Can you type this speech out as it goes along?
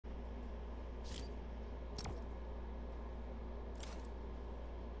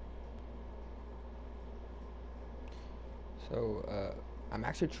So, I'm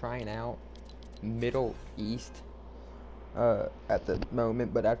actually trying out Middle East at the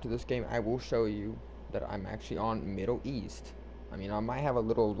moment, but after this game, I will show you that I'm actually on Middle East. I mean, I might have a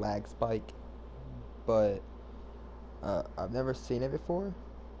little lag spike, but I've never seen it before.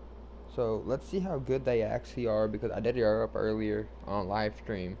 So let's see how good they actually are, because I did it up earlier on live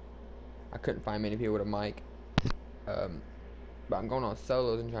stream. I couldn't find many people with a mic, um, but I'm going on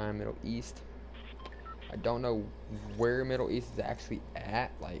solos and trying Middle East. I don't know where Middle East is actually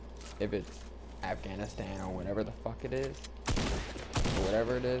at, like if it's Afghanistan or whatever the fuck it is, or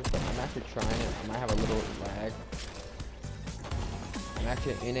whatever it is, but I'm actually trying it. I might have a little lag. I'm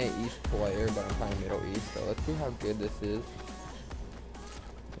actually an NA East player, but I'm playing Middle East, so let's see how good this is.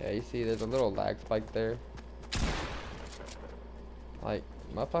 Yeah, you see there's a little lag spike there. Like,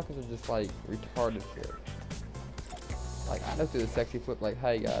 motherfuckers are just like retarded here. Like, I just do the sexy flip like,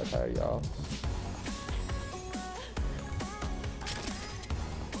 hey guys, how are y'all?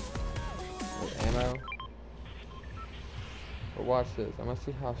 With ammo. But watch this. I'm gonna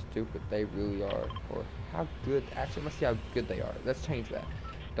see how stupid they really are, or how good. Actually, I'm gonna see how good they are. Let's change that.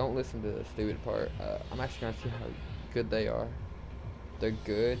 Don't listen to the stupid part. I'm actually gonna see how good they are. They're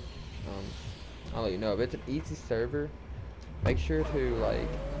good. I'll let you know if it's an easy server. Make sure to like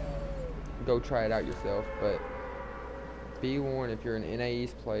go try it out yourself. But be warned, if you're an NA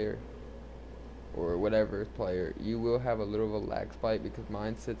East player or whatever player, you will have a little of a lag spike, because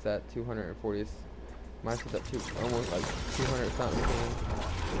mine sits at 240. Mine sits at almost like 200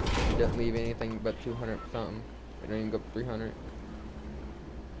 something. It doesn't leave anything but 200 something. It don't even go up 300.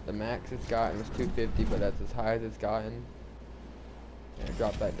 The max it's gotten was 250, but that's as high as it's gotten. And it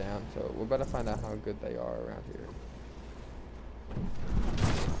dropped that down. So we're about to find out how good they are around here.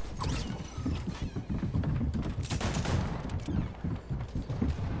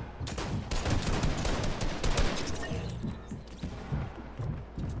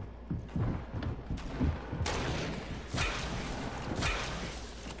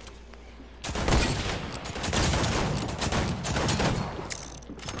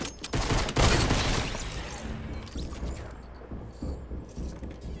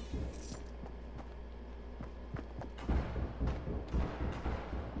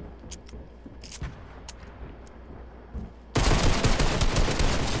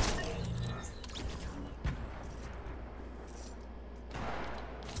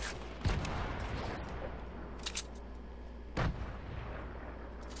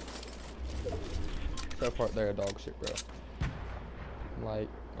 So far, they're a dog shit, bro. Like,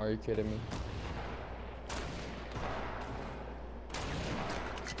 are you kidding me?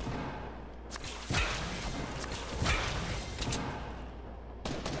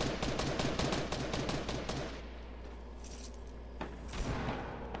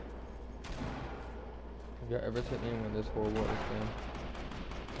 Have you ever seen anyone this horrible at this game?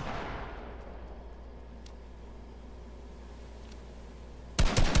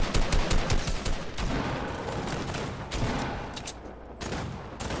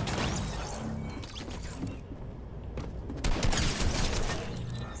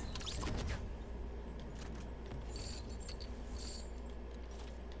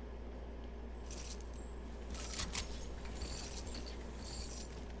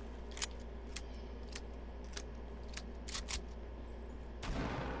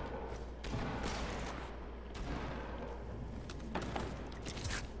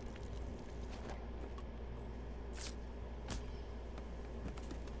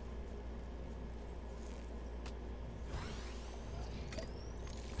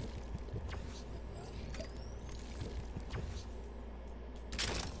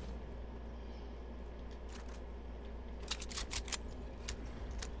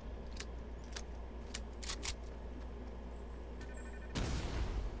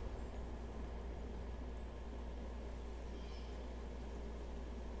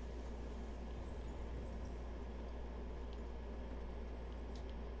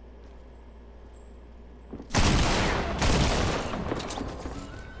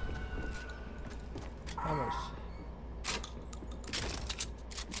 Almost.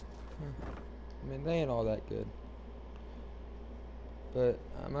 I mean, they ain't all that good. But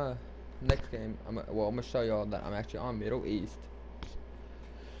next game, I'm gonna show y'all that I'm actually on Middle East.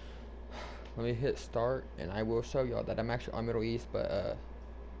 Let me hit start, and I will show y'all that I'm actually on Middle East. But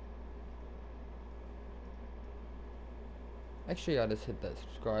make sure y'all just hit that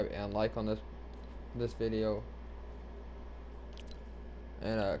subscribe and like on this video,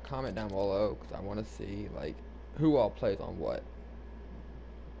 and comment down below, because I want to see like who all plays on what.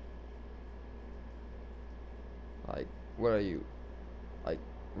 Like, what are you, like,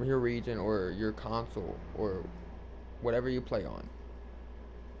 your region or your console, or whatever you play on,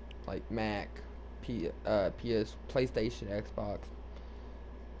 like Mac, PS, PlayStation, Xbox,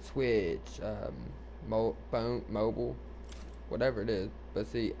 Switch, mobile, whatever it is. But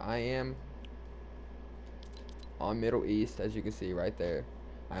see, I am on Middle East, as you can see right there.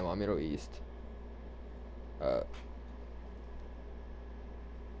 I'm on Middle East.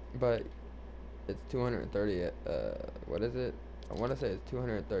 But it's 230. What is it? I want to say it's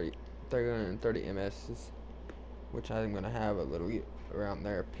 330 ms, which I'm gonna have a little around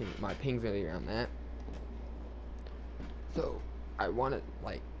there. My ping's gonna be around that. So I want to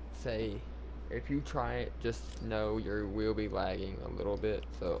like say, if you try it, just know you will be lagging a little bit.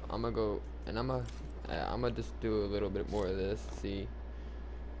 So I'm gonna go and I'm gonna just do a little bit more of this. See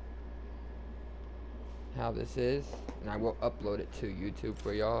how this is, and I will upload it to YouTube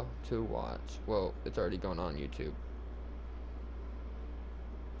for y'all to watch. Well, it's already going on YouTube.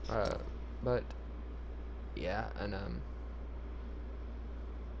 But yeah, and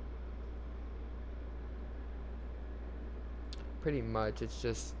pretty much it's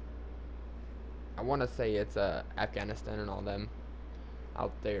just, I want to say it's Afghanistan and all them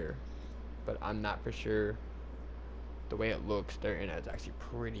out there, but I'm not for sure. The way it looks, their internet's actually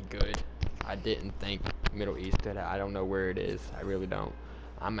pretty good. I didn't think Middle East did it. I don't know where it is. I really don't.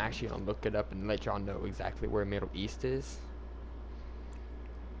 I'm actually gonna look it up and let y'all know exactly where Middle East is.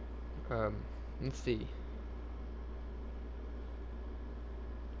 Let's see.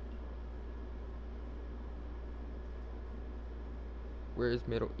 Where is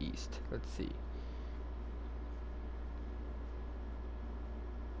Middle East? Let's see.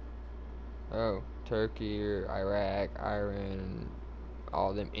 Oh, Turkey, Iraq, Iran,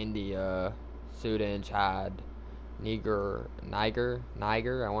 all them, India, Sudan, Chad, Niger, I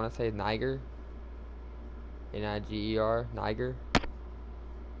want to say Niger, Niger, Niger,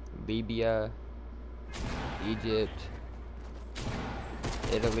 Libya, Egypt,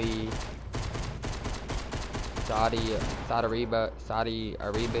 Italy, Saudi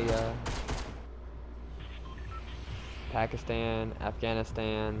Arabia, Pakistan,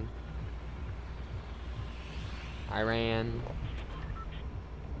 Afghanistan, Iran,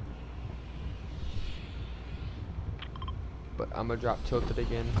 but I'm gonna drop tilted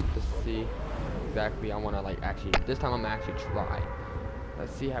again just to see exactly. I want to like actually, this time I'm gonna actually try.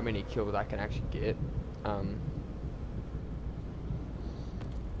 Let's see how many kills I can actually get.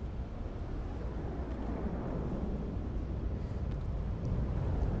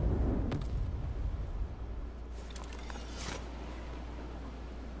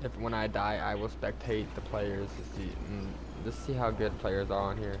 If when I die, I will spectate the players to see, just see how good players are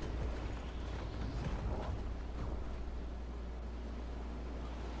on here.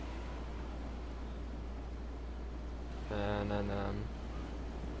 And then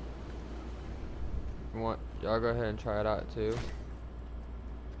y'all go ahead and try it out too.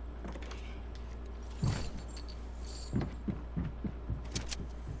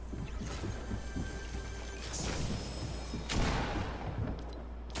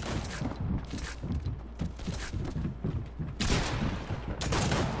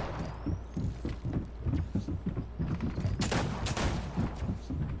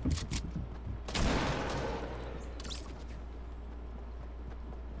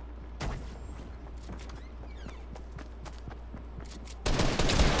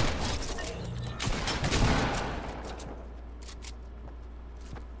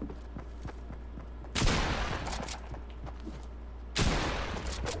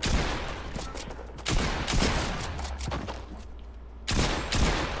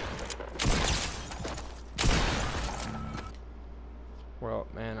 Well,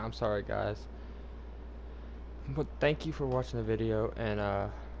 man, I'm sorry, guys. But thank you for watching the video, and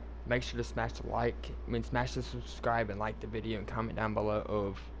make sure to smash the smash the subscribe and like the video, and comment down below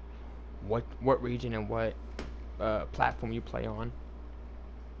of what region and what platform you play on.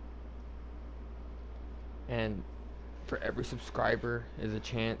 And for every subscriber is a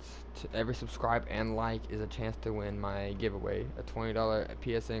chance to, every subscribe and like is a chance to win my giveaway, a $20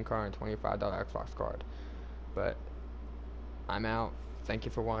 PSN card and $25 Xbox card. But I'm out. Thank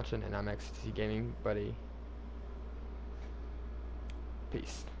you for watching, and I'm XTC Gaming Buddy.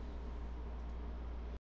 Peace.